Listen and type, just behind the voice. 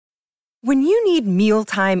When you need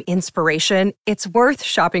mealtime inspiration, it's worth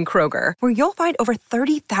shopping Kroger, where you'll find over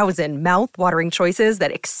 30,000 mouth-watering choices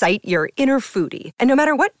that excite your inner foodie. And no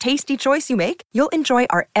matter what tasty choice you make, you'll enjoy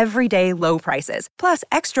our everyday low prices, plus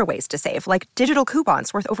extra ways to save, like digital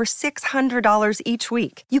coupons worth over $600 each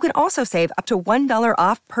week. You can also save up to $1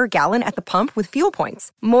 off per gallon at the pump with fuel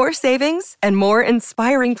points. More savings and more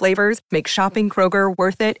inspiring flavors make shopping Kroger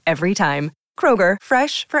worth it every time. Kroger,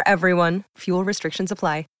 fresh for everyone. Fuel restrictions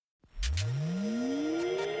apply.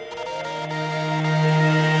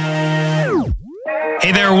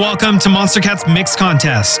 Hey there, welcome to Monster Cat's Mix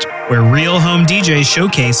Contest, where real home DJs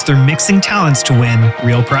showcase their mixing talents to win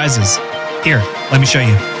real prizes. Here, let me show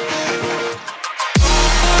you.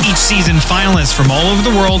 Each season, finalists from all over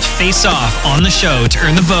the world face off on the show to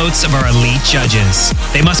earn the votes of our elite judges.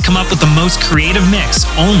 They must come up with the most creative mix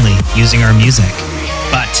only using our music.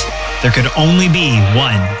 But there could only be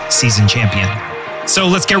one season champion. So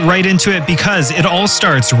let's get right into it because it all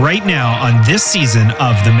starts right now on this season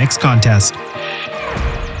of the Mix Contest.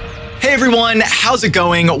 Hey everyone, how's it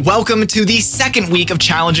going? Welcome to the second week of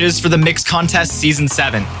challenges for the Mix Contest Season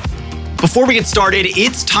 7. Before we get started,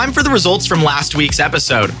 it's time for the results from last week's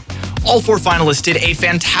episode. All 4 finalists did a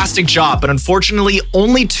fantastic job, but unfortunately,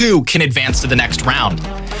 only 2 can advance to the next round.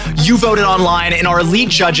 You voted online, and our elite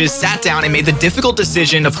judges sat down and made the difficult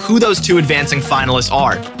decision of who those 2 advancing finalists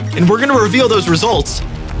are. And we're going to reveal those results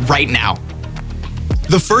right now.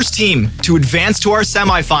 The first team to advance to our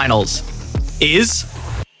semifinals is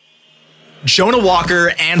Jonah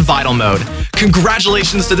Walker and Vital Mode.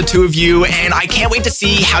 Congratulations to the 2 of you, and I can't wait to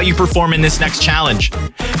see how you perform in this next challenge.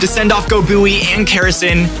 To send off Go Buoy and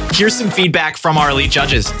Karison, here's some feedback from our elite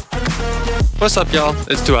judges. What's up, y'all?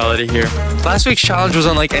 It's Duality here. Last week's challenge was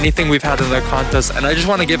unlike anything we've had in the contest, and I just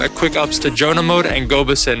want to give a quick ups to Jonah Mode and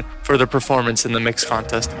Gobison for their performance in the mix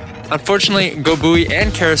contest. Unfortunately, Go Buoy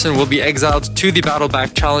and Karison will be exiled to the Battle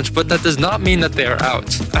Back challenge, but that does not mean that they are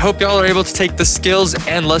out. I hope y'all are able to take the skills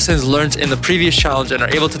and lessons learned in the previous challenge and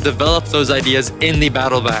are able to develop those ideas in the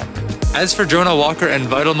Battle Back. As for Jonah Walker and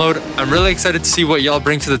Vital Mode, I'm really excited to see what y'all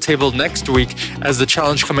bring to the table next week, as the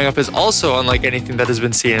challenge coming up is also unlike anything that has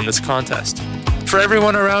been seen in this contest. For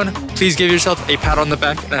everyone around, please give yourself a pat on the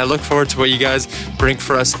back, and I look forward to what you guys bring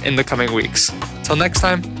for us in the coming weeks. Till next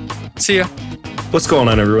time, see ya. What's going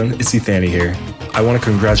on, everyone? It's Ethani here. I want to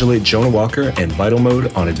congratulate Jonah Walker and Vital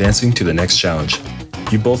Mode on advancing to the next challenge.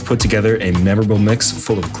 You both put together a memorable mix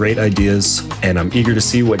full of great ideas, and I'm eager to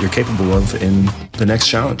see what you're capable of in the next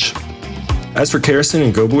challenge. As for Karison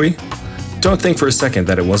and Go Buoy, don't think for a second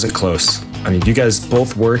that it wasn't close. I mean, you guys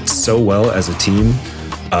both worked so well as a team,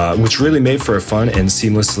 which really made for a fun and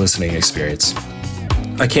seamless listening experience.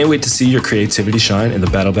 I can't wait to see your creativity shine in the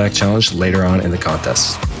Battle Back Challenge later on in the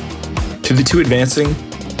contest. To the 2 advancing,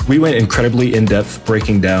 we went incredibly in-depth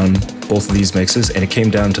breaking down both of these mixes, and it came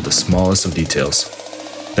down to the smallest of details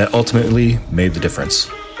that ultimately made the difference.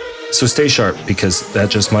 So stay sharp, because that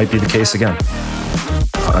just might be the case again.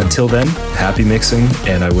 Until then, happy mixing,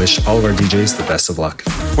 and I wish all of our DJs the best of luck.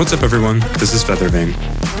 What's up, everyone? This is Feathervane.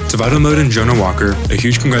 To Vital Mode and Jonah Walker, a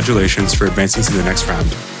huge congratulations for advancing to the next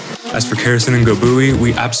round. As for Karison and Go Buoy,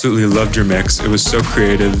 we absolutely loved your mix. It was so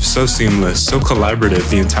creative, so seamless, so collaborative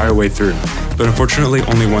the entire way through. But unfortunately,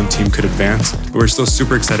 only one team could advance, but we're still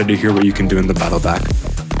super excited to hear what you can do in the Battle Back.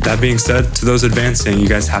 That being said, to those advancing, you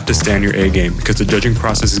guys have to stay on your A game, because the judging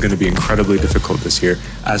process is going to be incredibly difficult this year,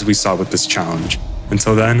 as we saw with this challenge.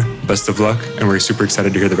 Until then, best of luck, and we're super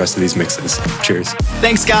excited to hear the rest of these mixes. Cheers.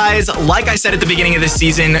 Thanks, guys. Like I said at the beginning of this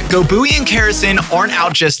season, Go Buoy and Karison aren't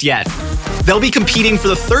out just yet. They'll be competing for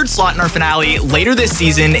the 3rd slot in our finale later this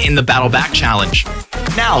season in the Battle Back Challenge.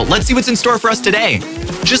 Now, let's see what's in store for us today.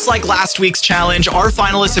 Just like last week's challenge, our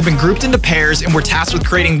finalists have been grouped into pairs and we're tasked with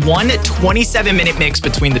creating one 27-minute mix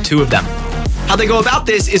between the 2 of them. How they go about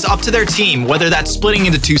this is up to their team, whether that's splitting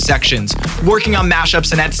into 2 sections, working on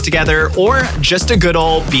mashups and edits together, or just a good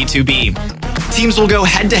old B2B. Teams will go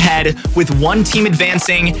head-to-head with one team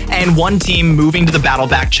advancing and one team moving to the Battle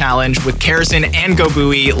Back Challenge with Karison and Go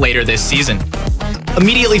Buoy later this season.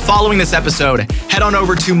 Immediately following this episode, head on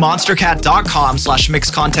over to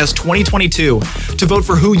monstercat.com/mixcontest2022 to vote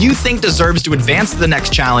for who you think deserves to advance to the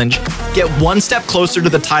next challenge, get one step closer to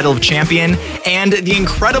the title of champion, and the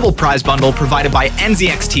incredible prize bundle provided by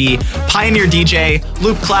NZXT, Pioneer DJ,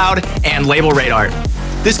 Loop Cloud, and Label Radar.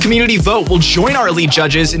 This community vote will join our elite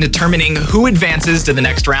judges in determining who advances to the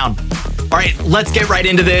next round. All right, let's get right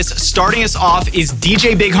into this. Starting us off is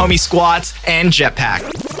DJ Big Homie Squats and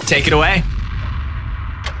Jetpack. Take it away.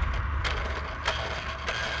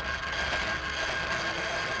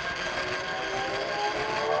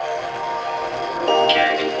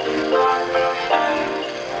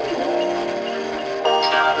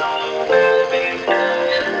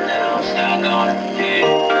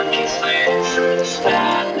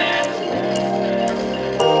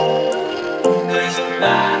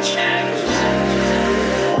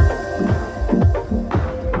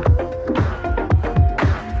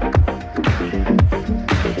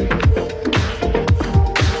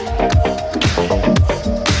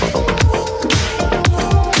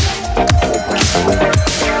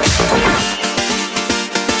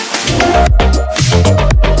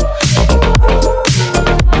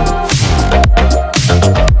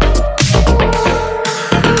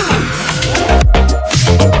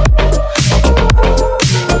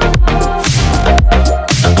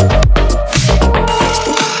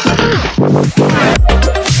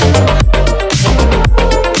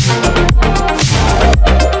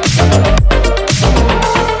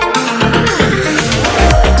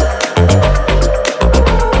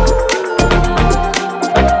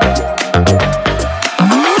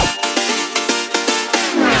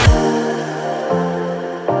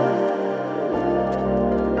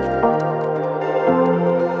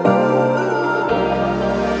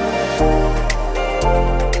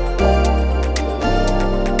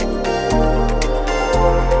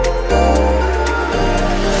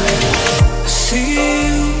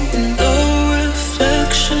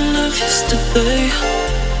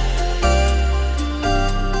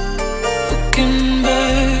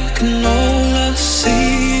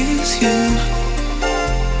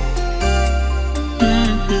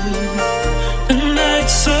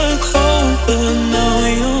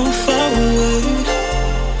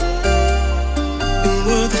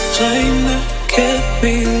 kept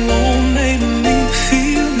me alone, made me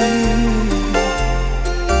feel new.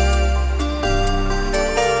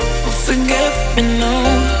 Oh, forget me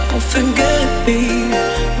now, oh, forget me,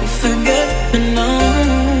 oh, forget me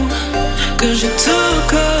now. 'Cause you took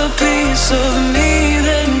a piece of me,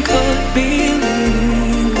 then cut me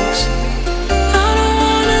loose. I don't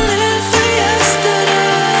wanna live for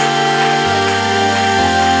yesterday.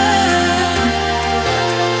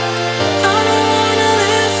 I don't wanna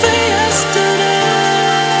live for yesterday.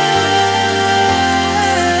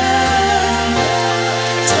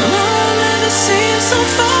 Tomorrow never seems so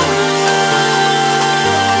far away.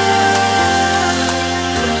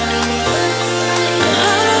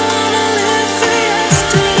 I don't wanna live for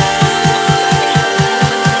yesterday.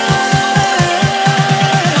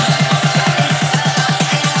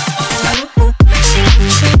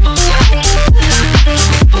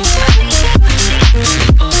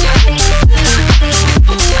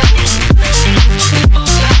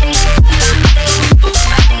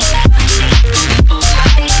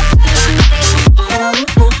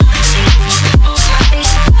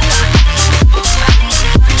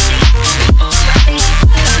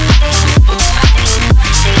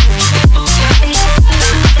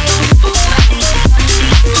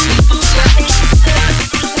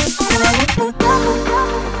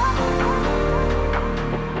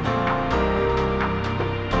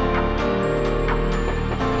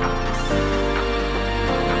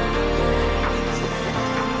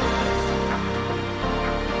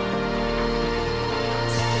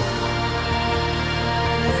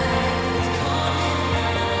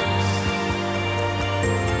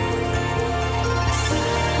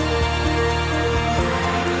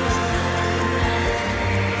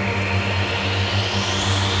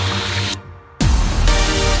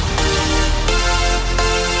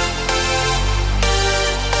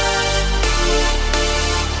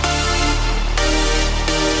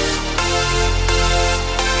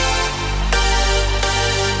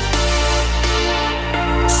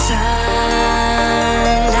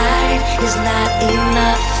 Sunlight is not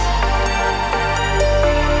enough.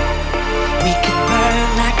 We could burn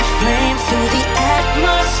like a flame through the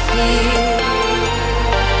atmosphere.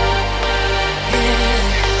 Yeah.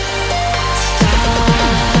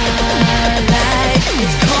 Starlight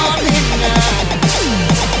is calling us.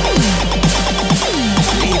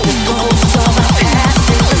 Leave the ghosts of our past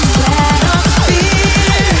in the stratosphere.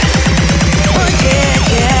 Oh yeah,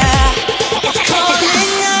 yeah. It's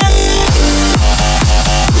calling us.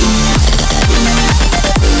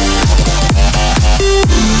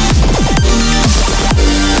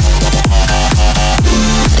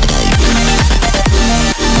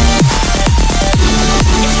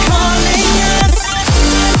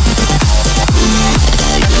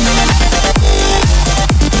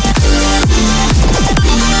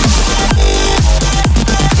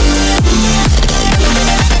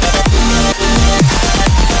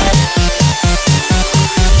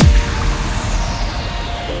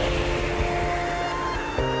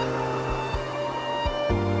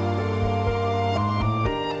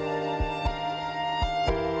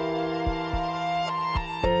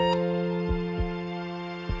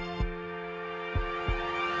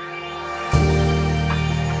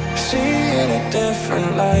 See in a different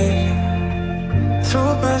light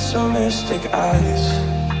through pessimistic eyes.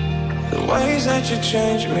 The ways that you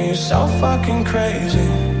change me are so fucking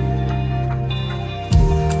crazy.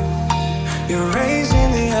 You're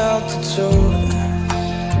raising the altitude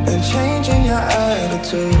and changing your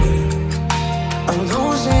attitude. I'm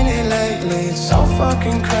losing it lately, it's so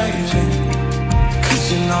fucking crazy. 'Cause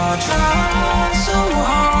you know I tried so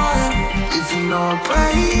hard, if you know it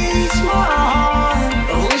breaks my heart.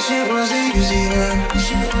 I wish it was easier,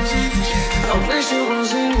 I wish it was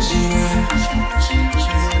easier.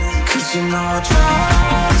 'Cause you know I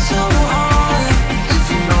tried so hard, if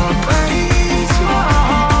you know it breaks my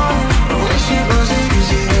heart. I wish it was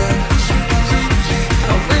easier,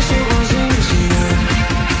 I wish it was easier.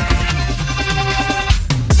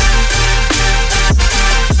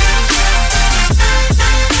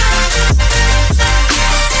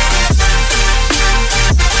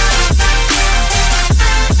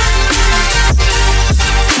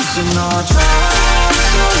 You know I tried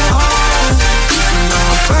so hard, you know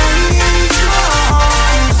it breaks my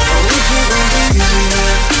heart. I wish it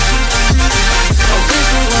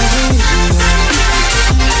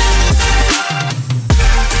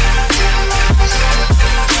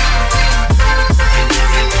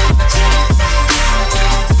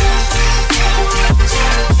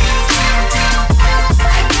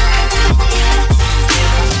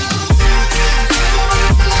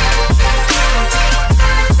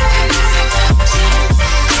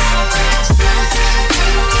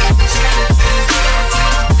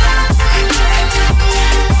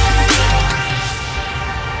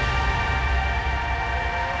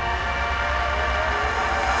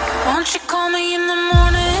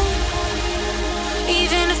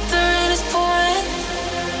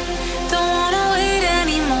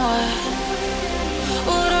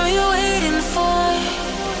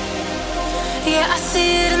I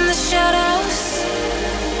see it in the shadows.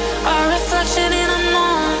 Our reflection in a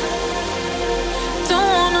moon.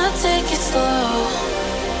 Don't wanna take it slow.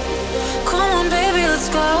 Come on, baby, let's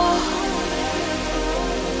go.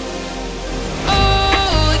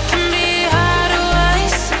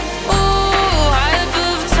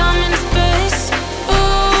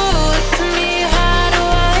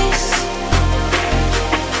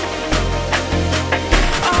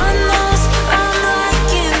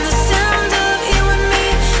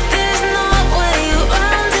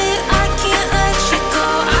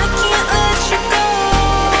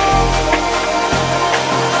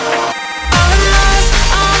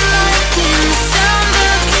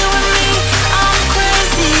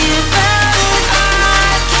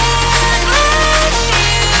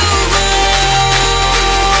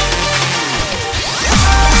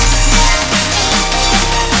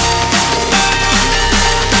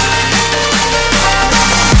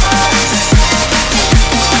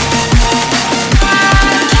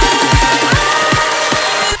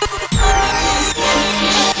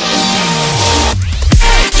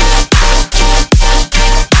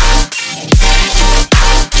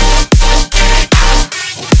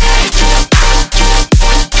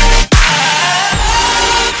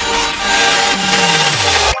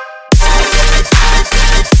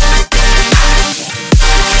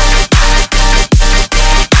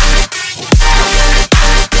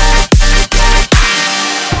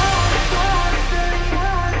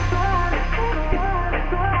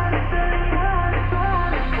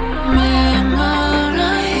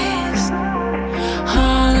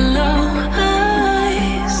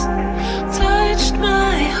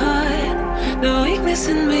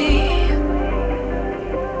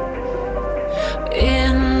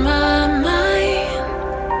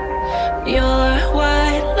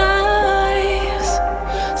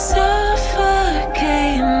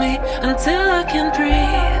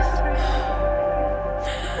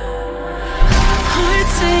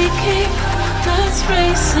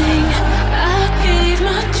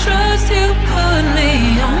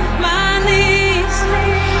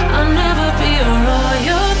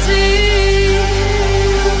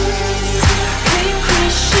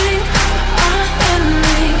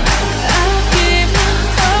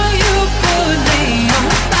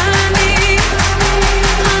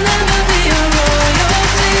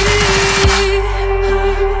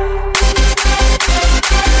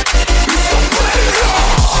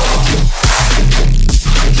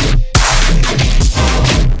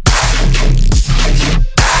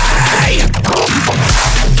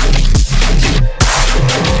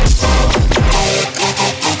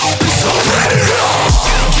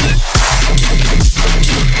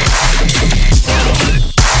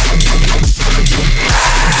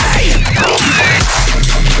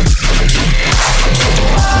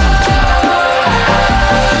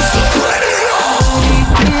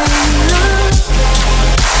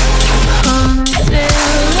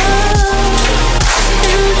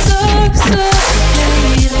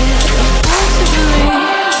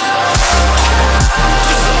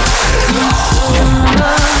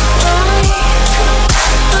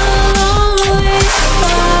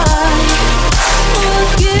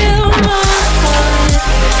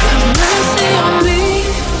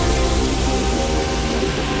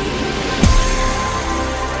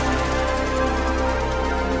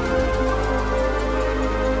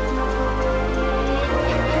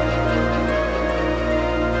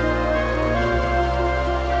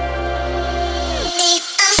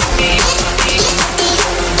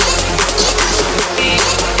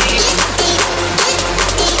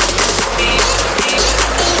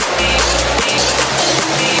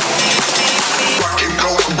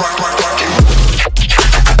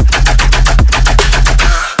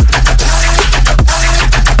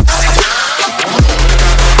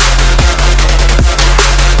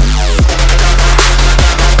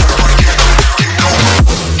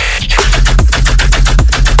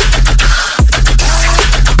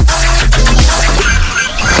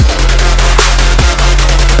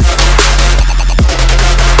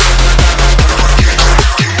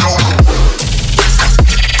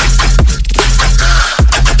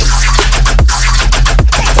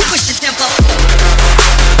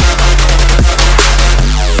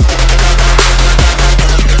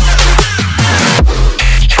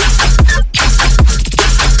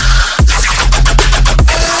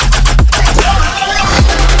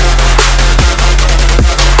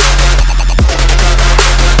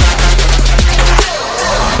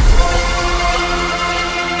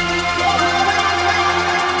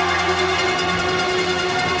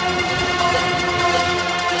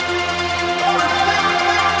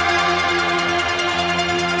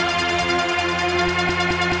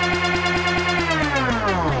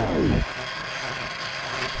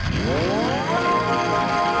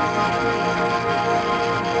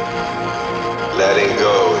 Letting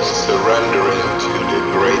go is surrendering to the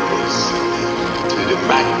greatness, to the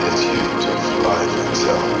magnitude of life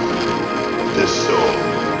itself, the soul.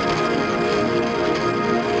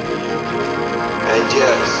 And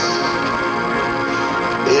yes,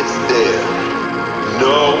 it's there,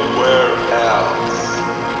 nowhere else.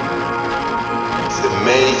 It's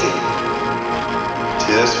amazing.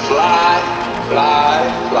 Just fly, fly,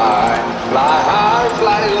 fly, fly high,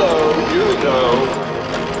 fly low, you know.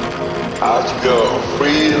 How to go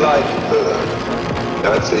free like a bird.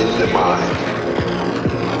 That's in the mind.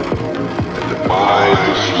 And the mind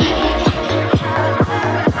is free.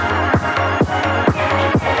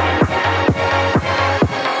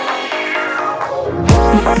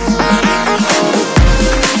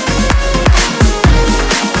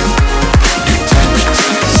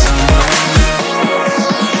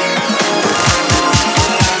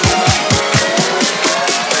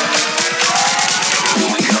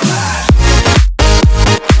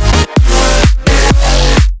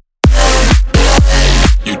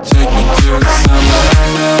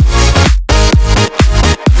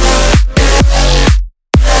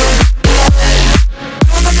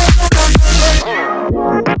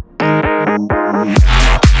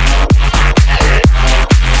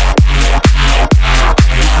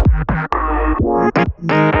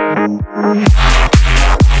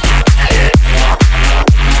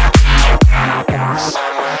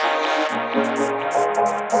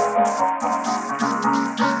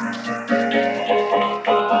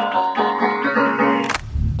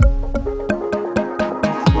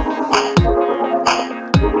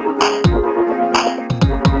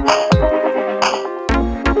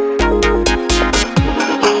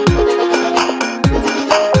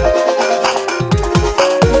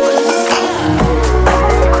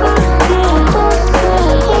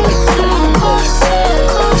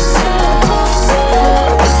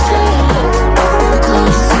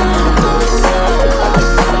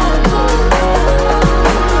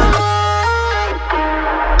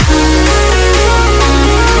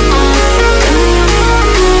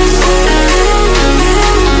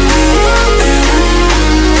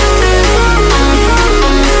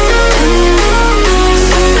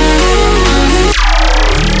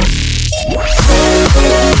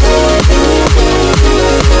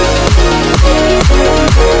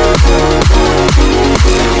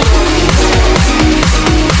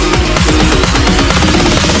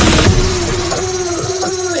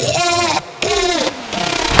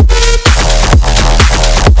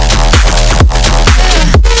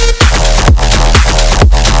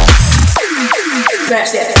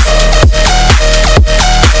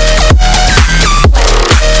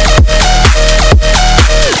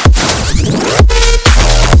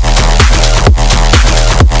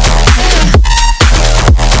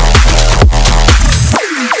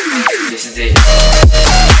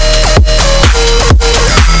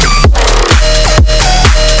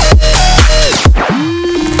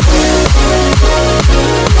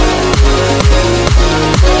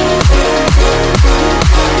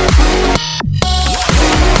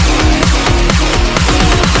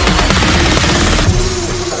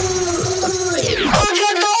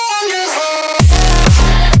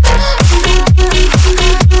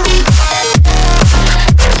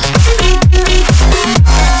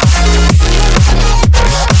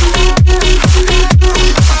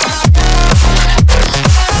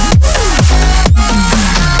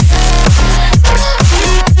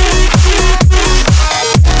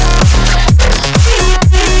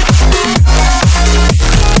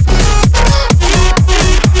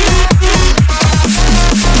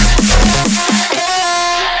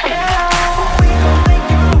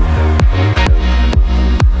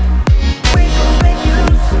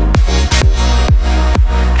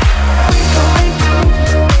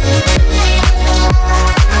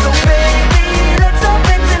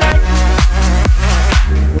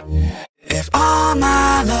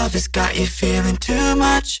 got you feeling too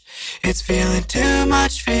much. It's feeling too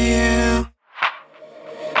much for you.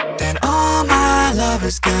 Then all my love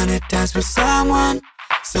is gonna dance with someone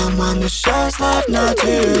that shows love, not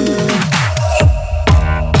you.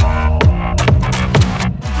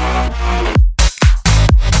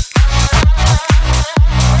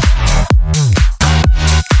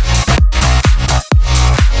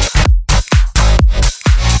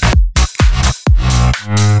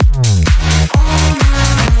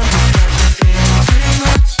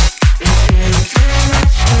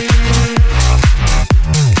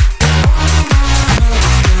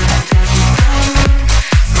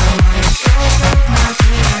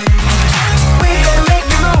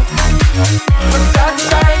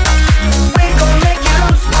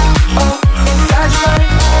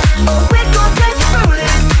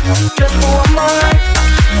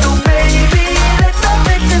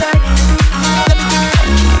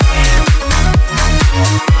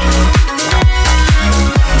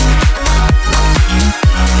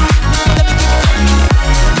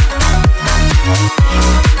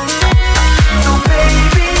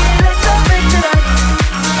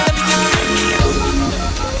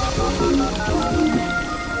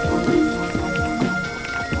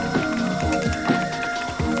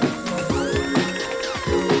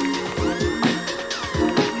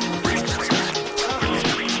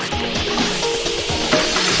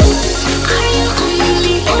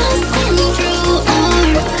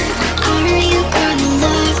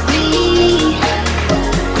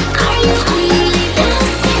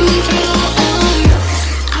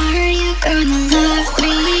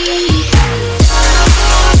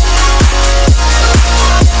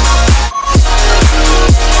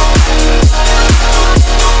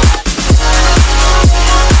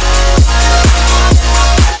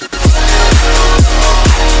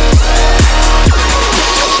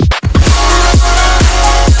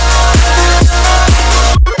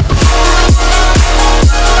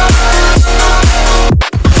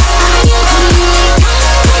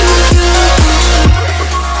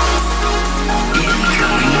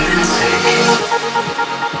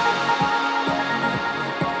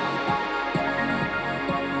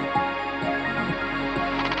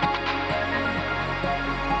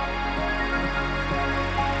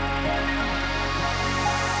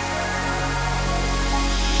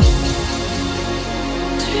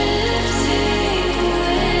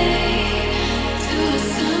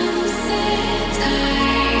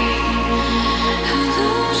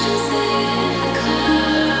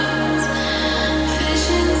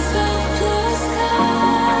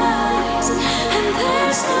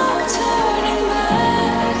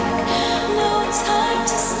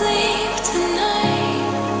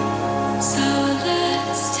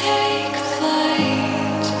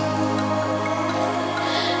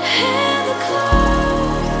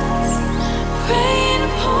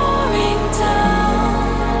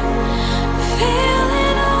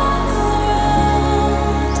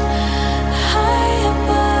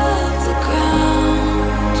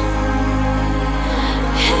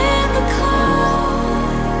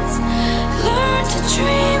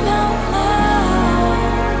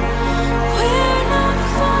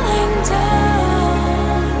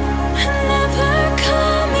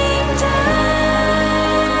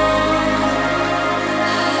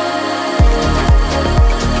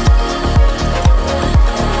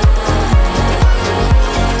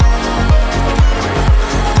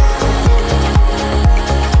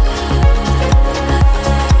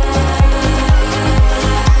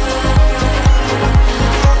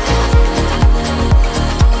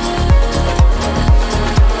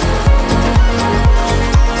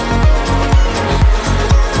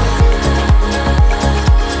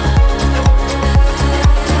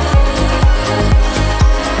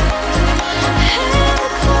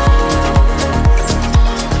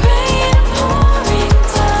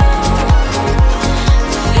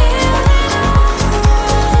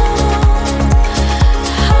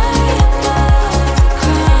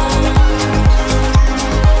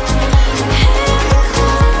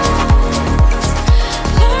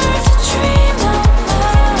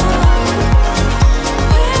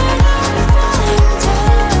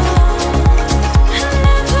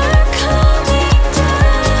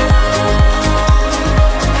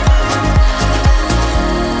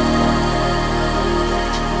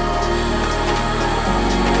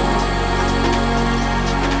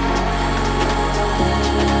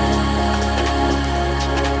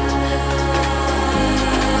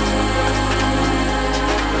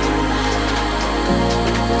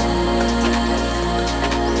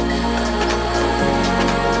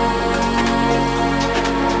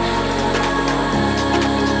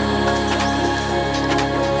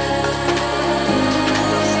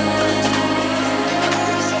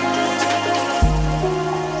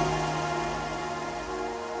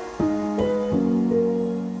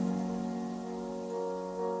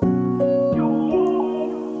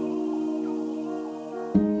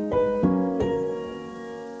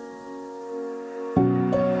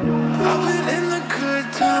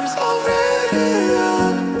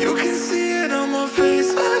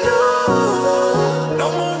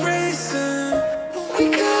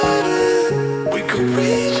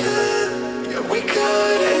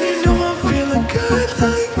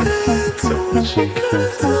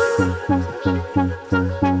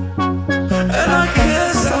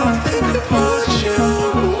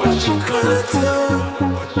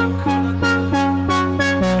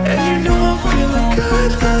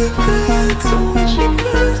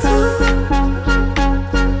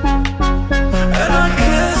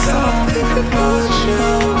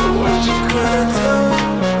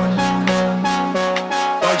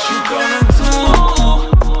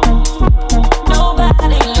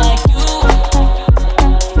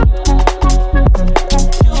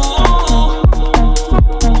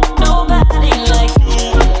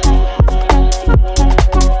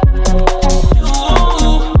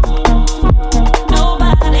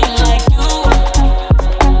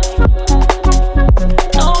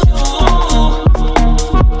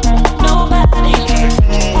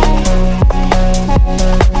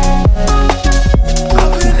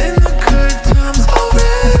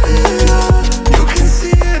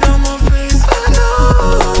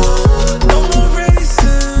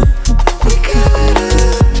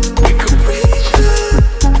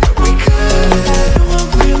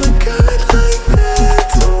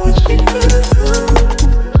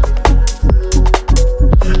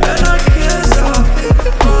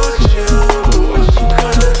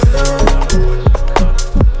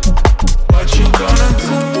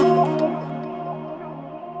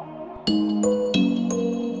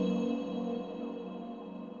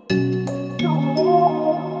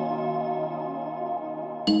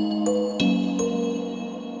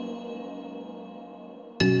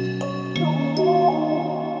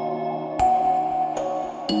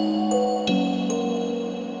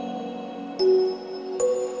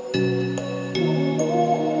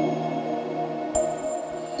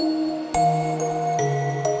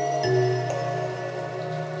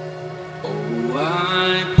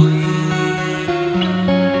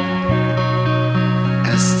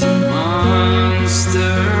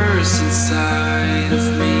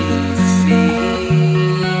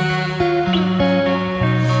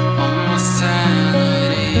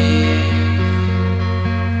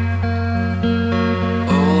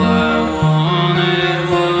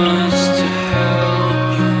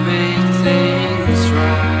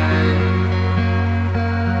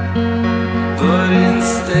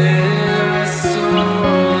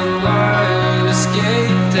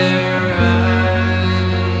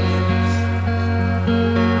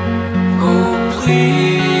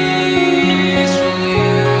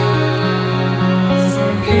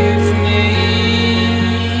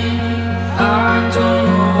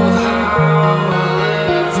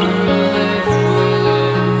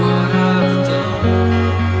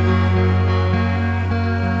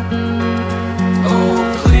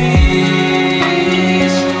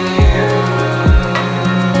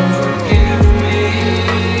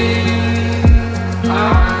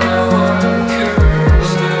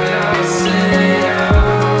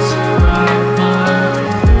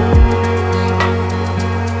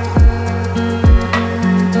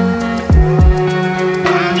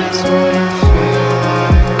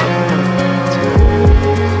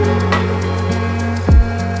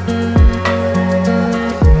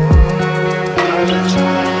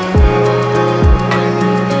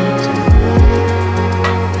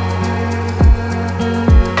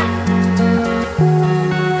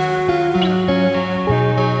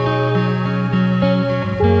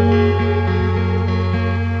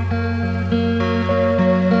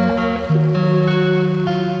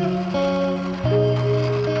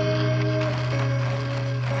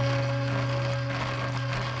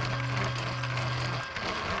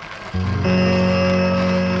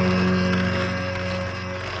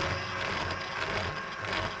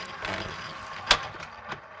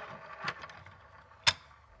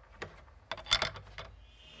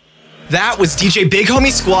 That was DJ Big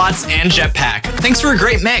Homie Squats and Jetpack. Thanks for a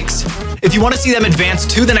great mix. If you want to see them advance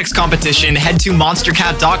to the next competition, head to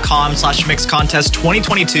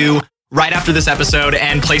monstercat.com/mixcontest2022 right after this episode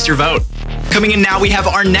and place your vote. Coming in now, we have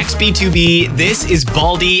our next B2B. This is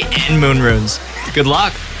Baldy and Moonrunes. Good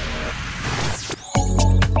luck.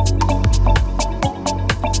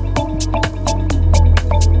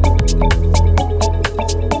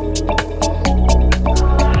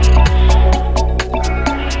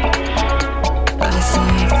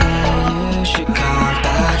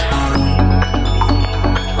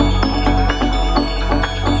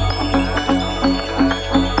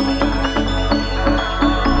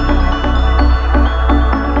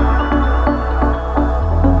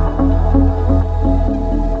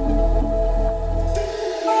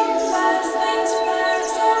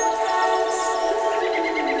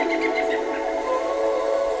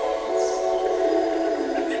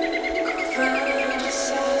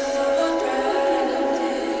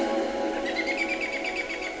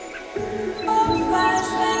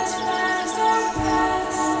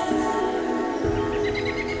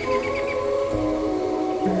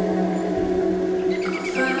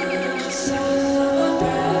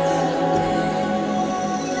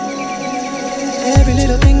 Every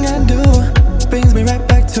little thing I do brings me right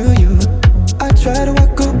back to you. I try to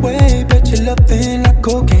walk away, but you're loving like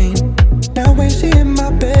cocaine. Now when she in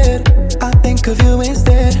my bed, I think of you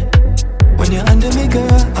instead. When you're under me,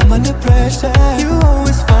 girl, I'm under pressure. You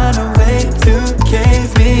always find a way to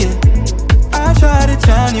cave me in. I try to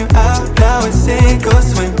drown you out, now it's sink or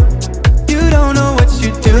swim. You don't know what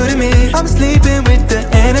you do to me. I'm sleeping with the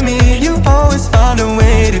enemy. You always find a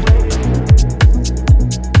way to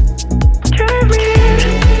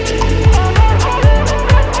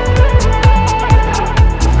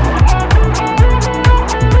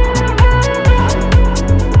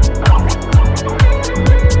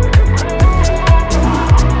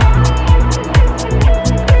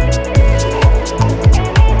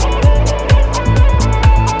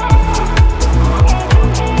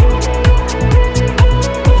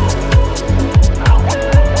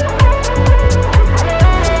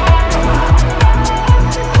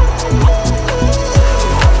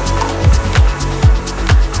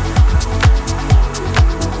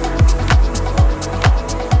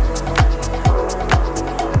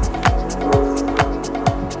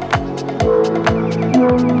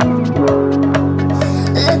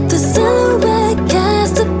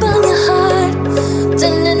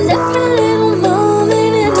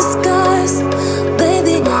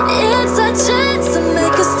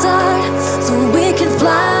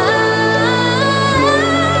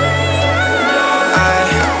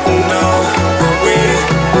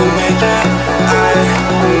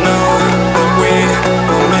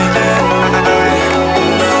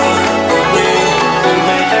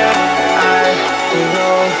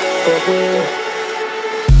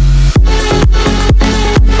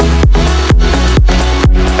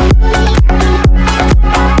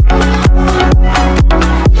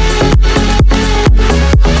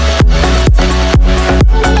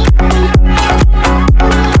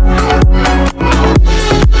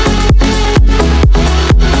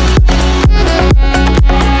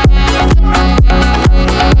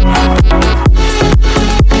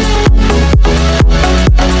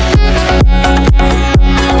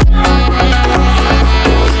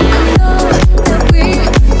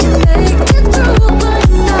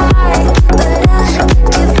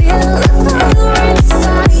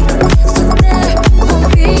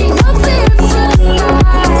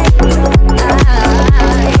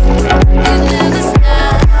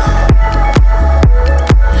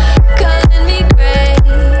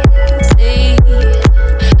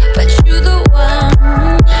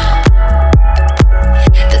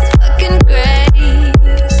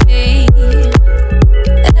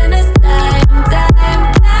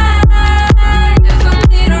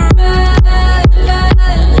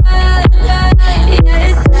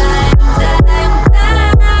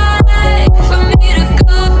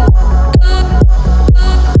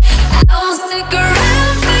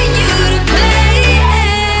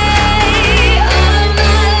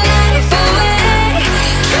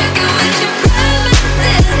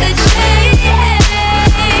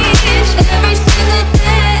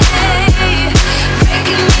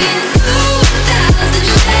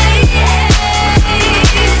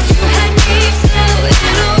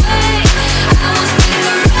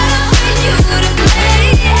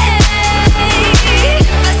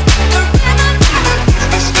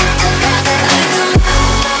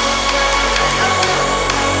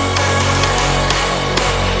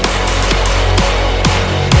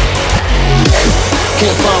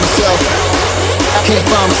Can't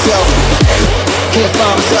find myself. Can't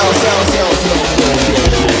find myself.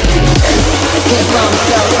 Can't find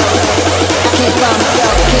myself. Can't find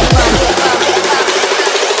myself.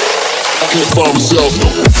 Can't find myself.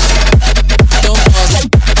 Don't pause.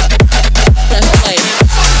 Press play.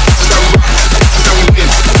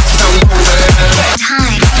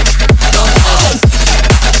 Time. Don't pause.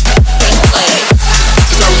 Press play.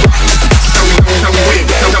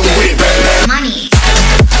 Money.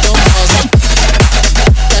 Don't pause.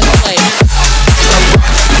 Press play.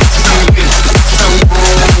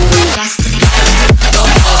 Destiny.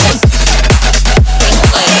 Don't pause. Press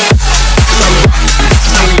play.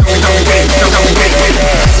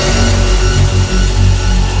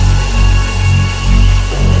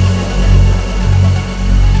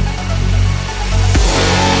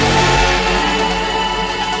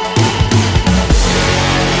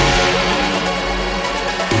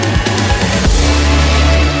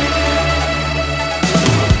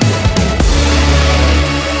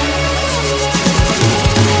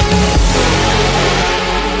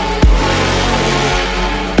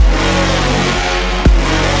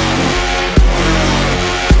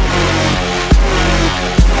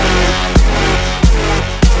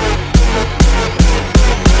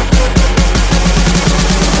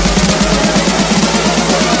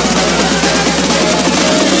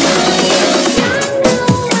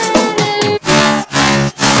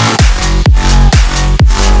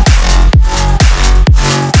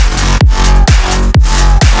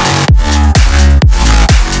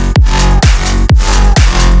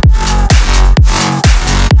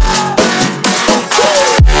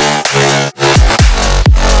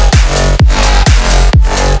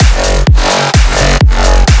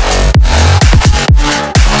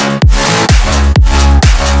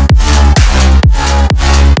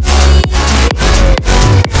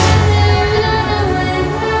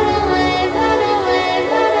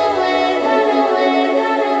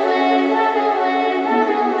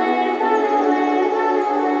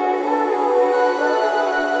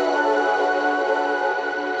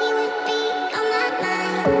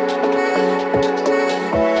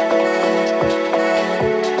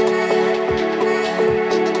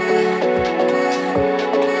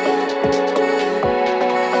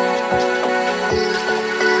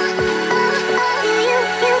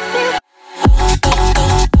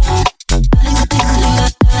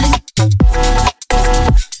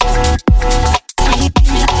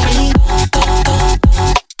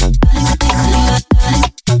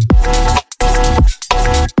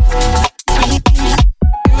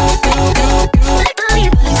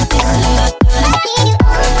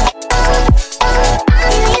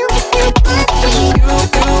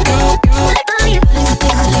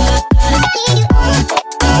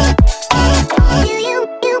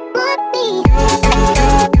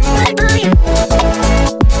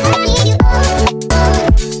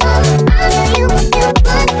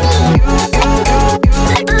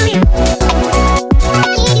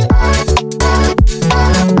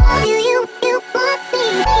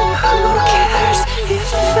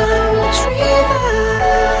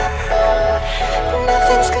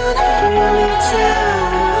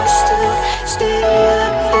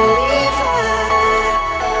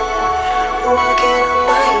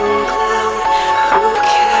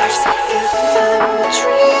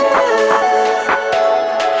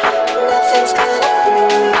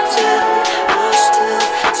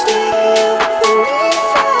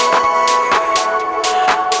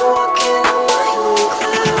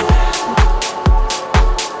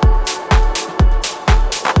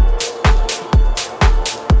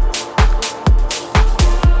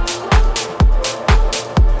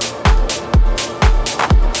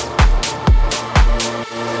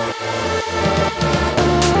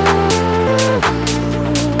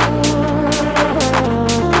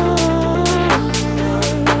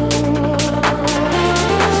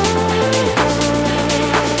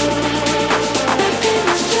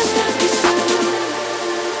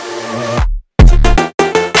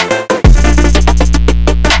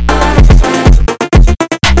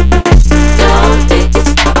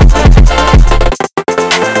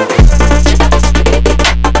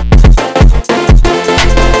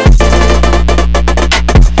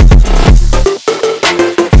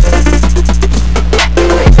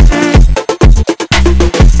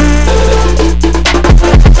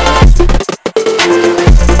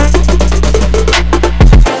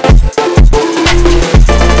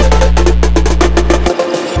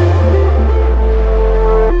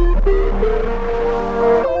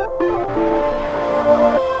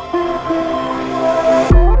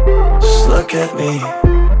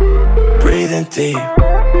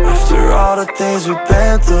 After all the things we've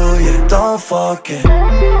been through, yeah, don't forget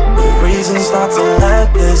the reasons not to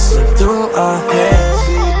let this slip through our hands.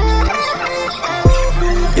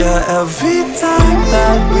 Yeah, every time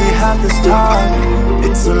that we have this talk,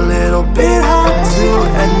 it's a little bit hard to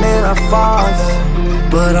admit our faults.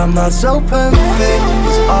 But I'm not so perfect.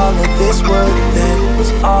 Was all of this worth it?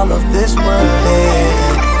 Was all of this worth it?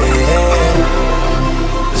 Yeah.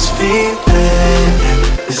 This feeling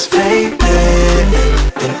is fading,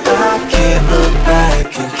 and I can't look back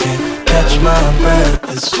and can't catch my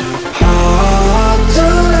breath. It's too hard to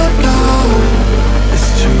let go. It's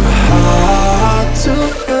too hard to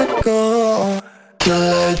let go.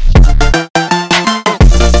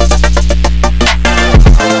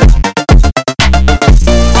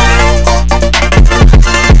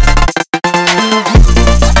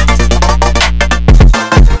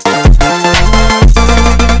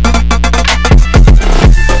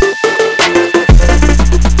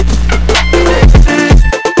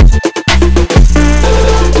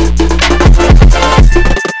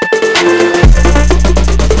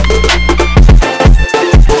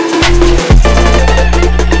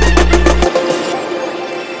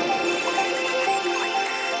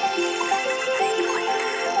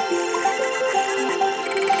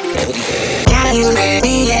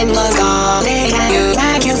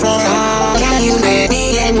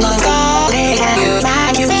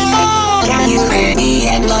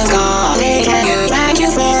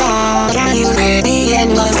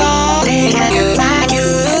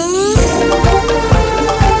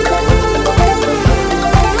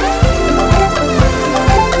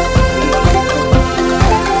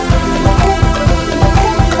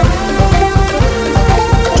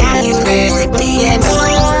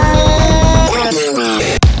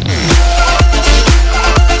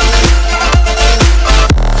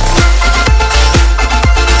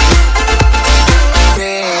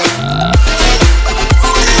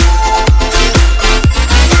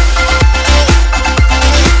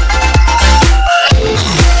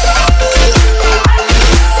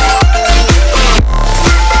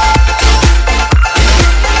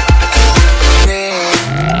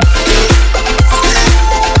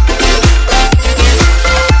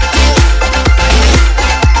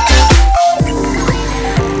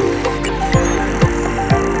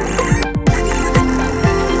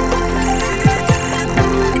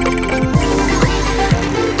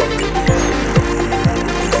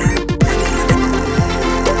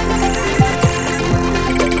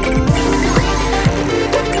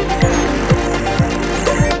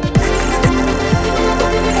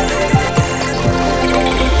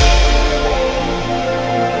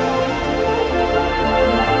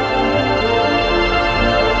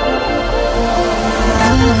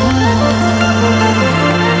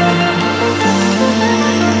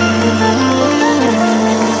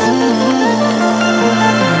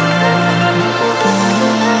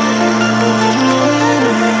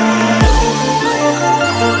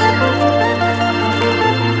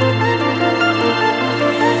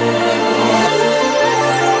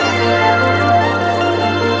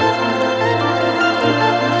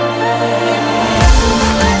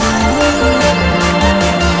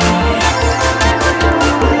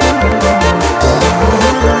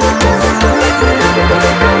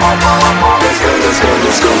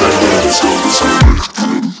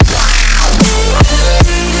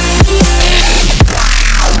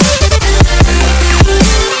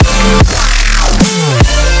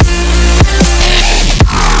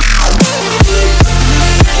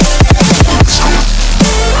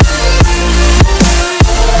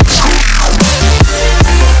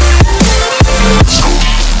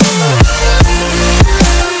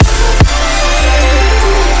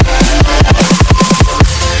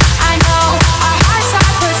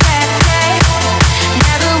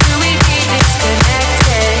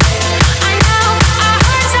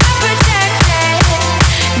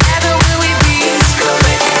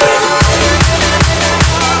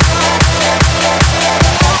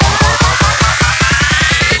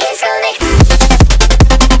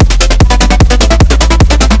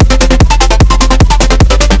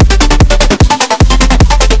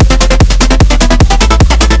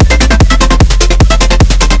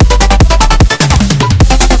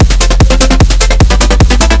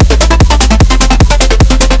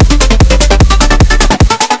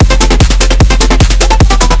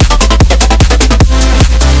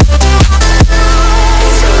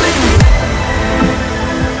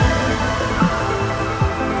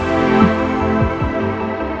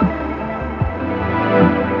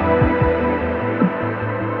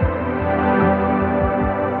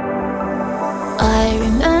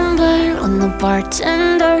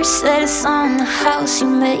 said it's on the house, you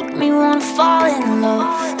make me wanna fall in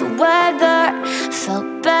love. The weather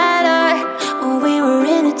felt better when we were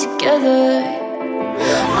in it together.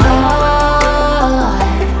 Oh,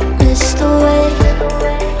 I miss the way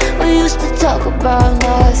we used to talk about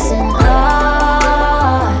nothing.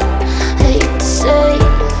 I hate to say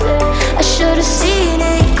I should've seen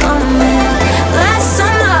it coming. Last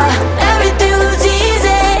summer, everything was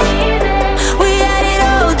easy. We had it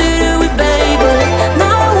all, didn't we, baby? But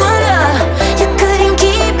no wonder you couldn't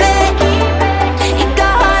keep it. It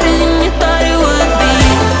got harder than you thought it would be.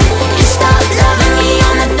 You stopped loving me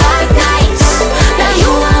on the dark nights. Now you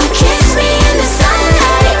won't kiss me in the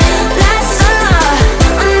sunlight. Last summer,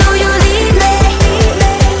 I know you leave me.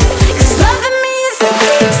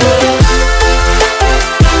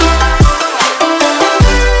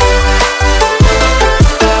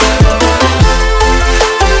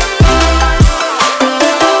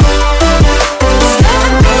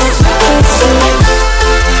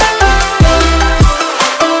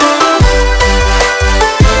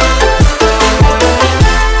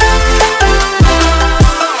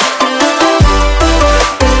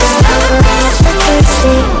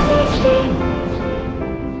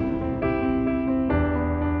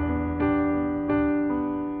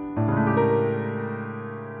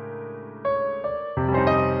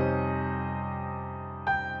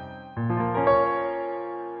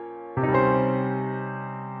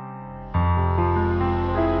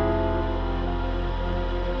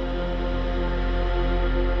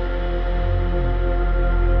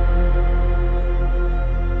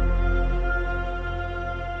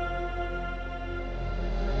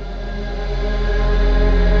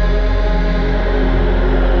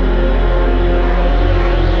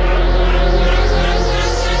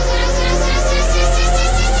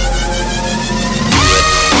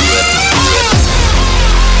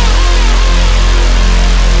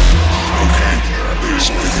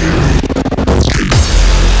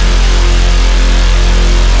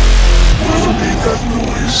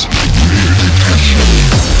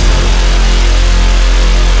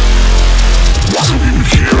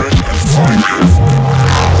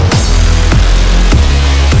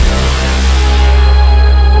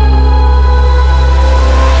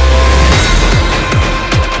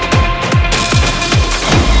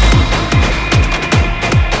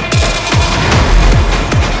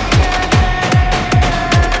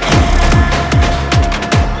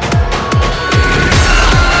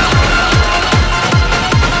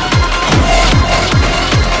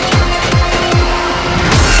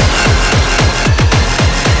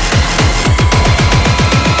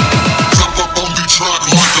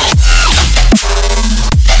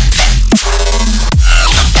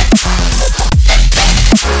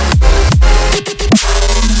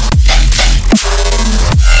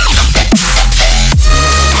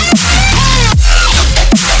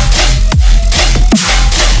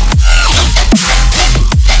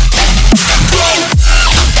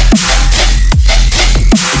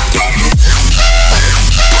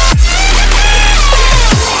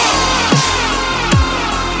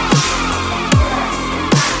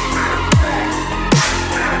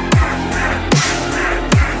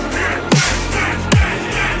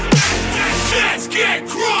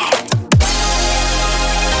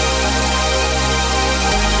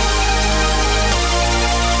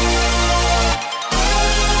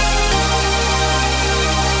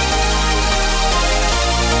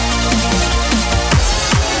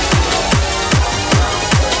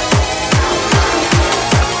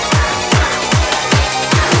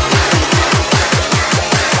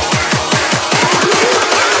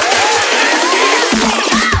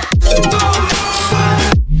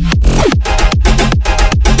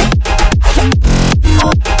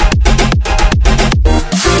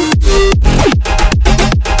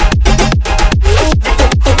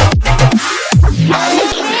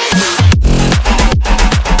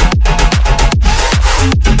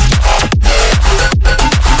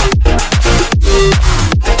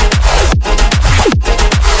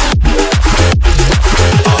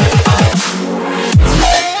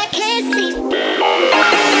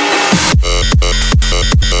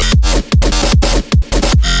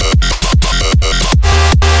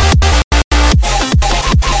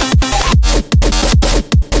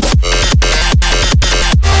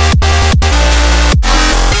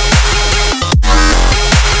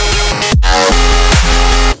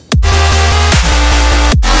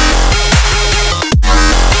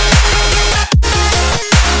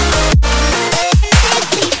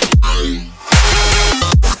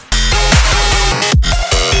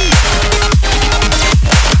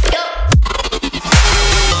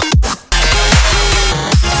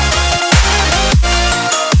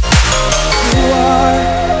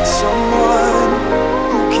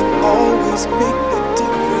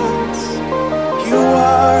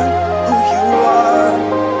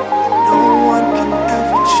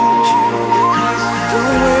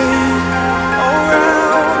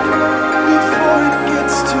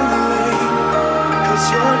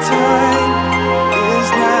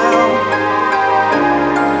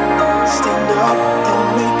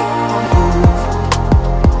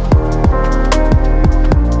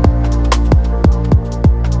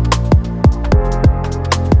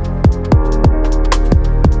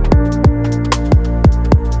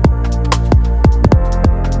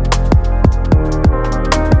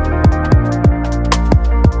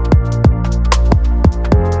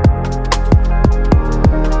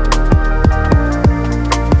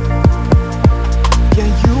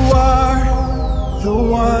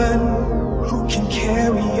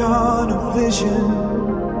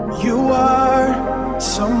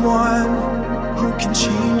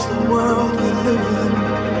 change the world we live in.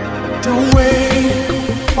 Don't wait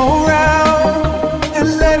around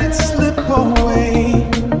and let it slip away,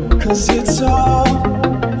 'cause it's all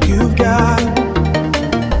you've got.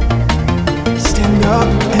 Stand up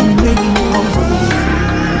and make a move.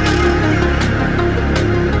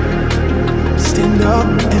 Stand up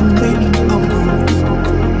and make a move.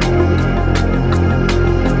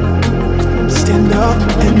 Stand up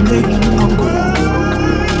and make a move.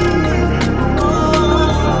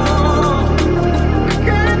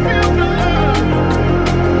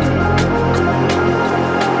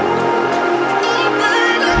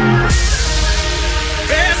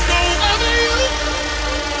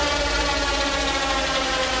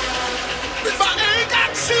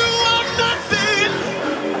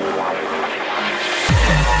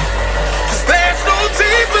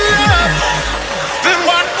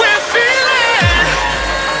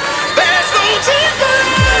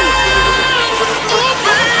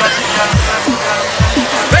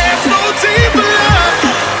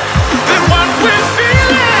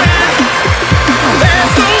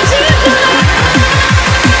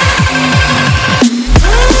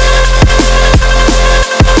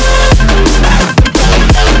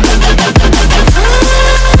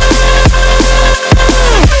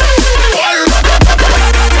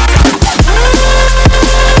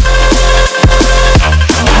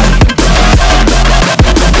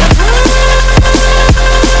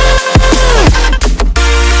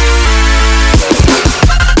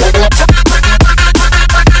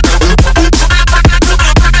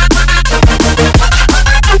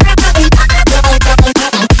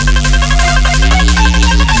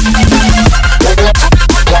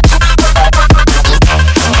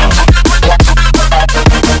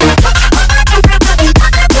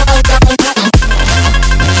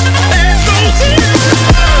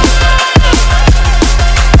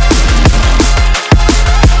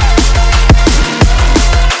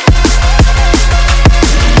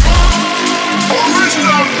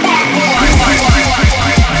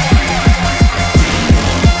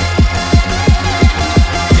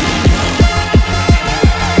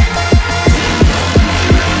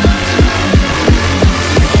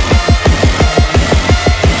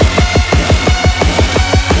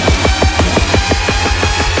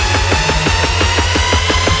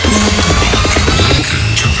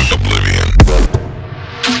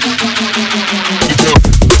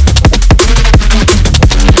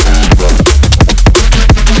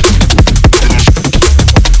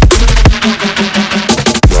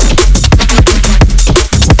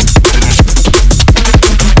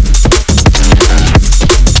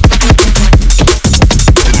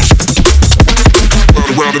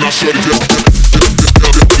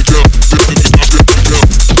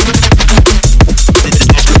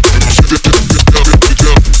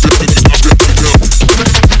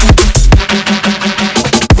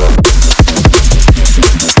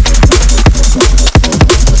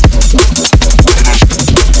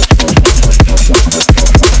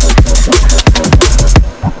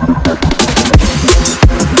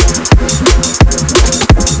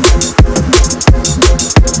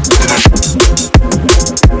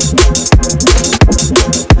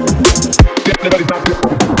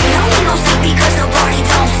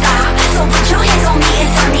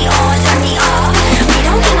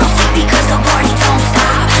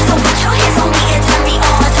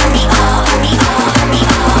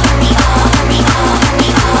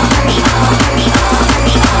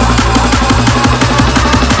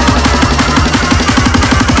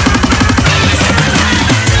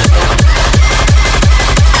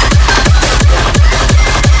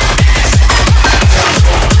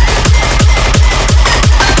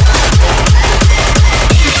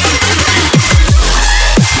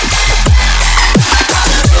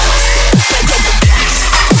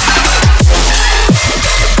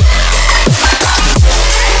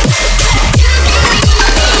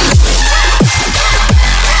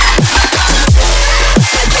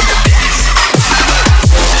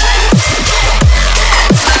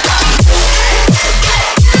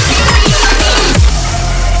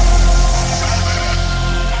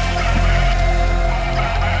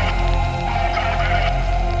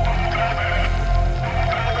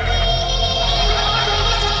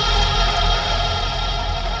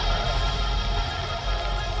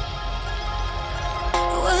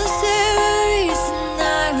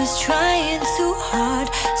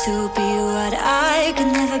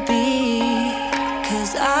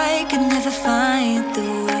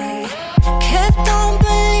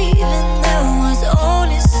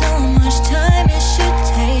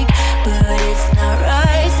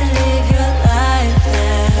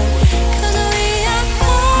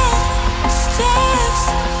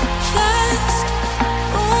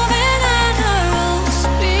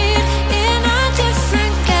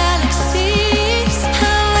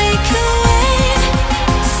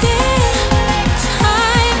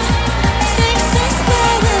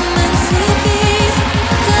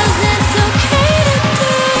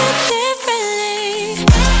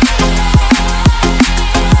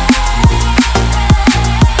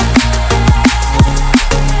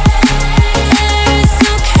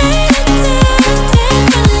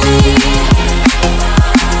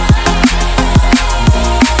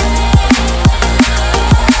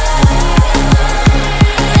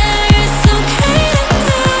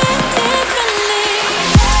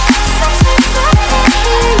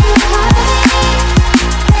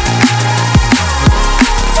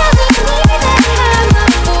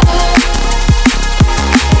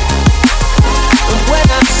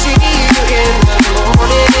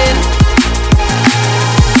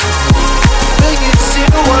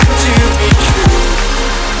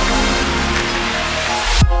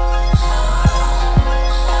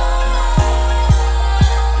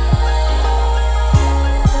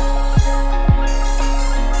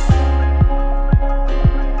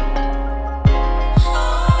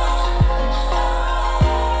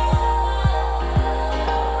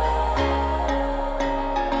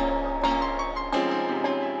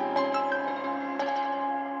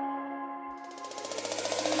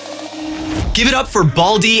 Give it up for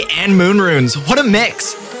Baldy and Moonrunes. What a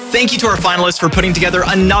mix. Thank you to our finalists for putting together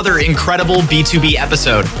another incredible B2B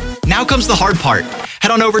episode. Now comes the hard part.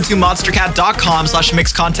 Head on over to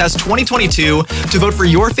monstercat.com/mixcontest2022 to vote for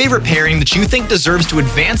your favorite pairing that you think deserves to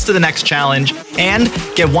advance to the next challenge and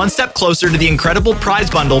get one step closer to the incredible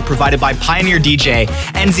prize bundle provided by Pioneer DJ,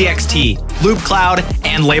 NZXT, Loop Cloud,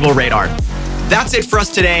 and Label Radar. That's it for us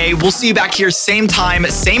today. We'll see you back here same time,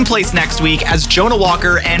 same place next week as Jonah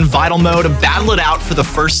Walker and Vital Mode battle it out for the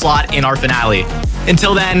first slot in our finale.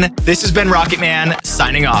 Until then, this has been Rocket Man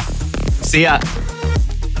signing off. See ya.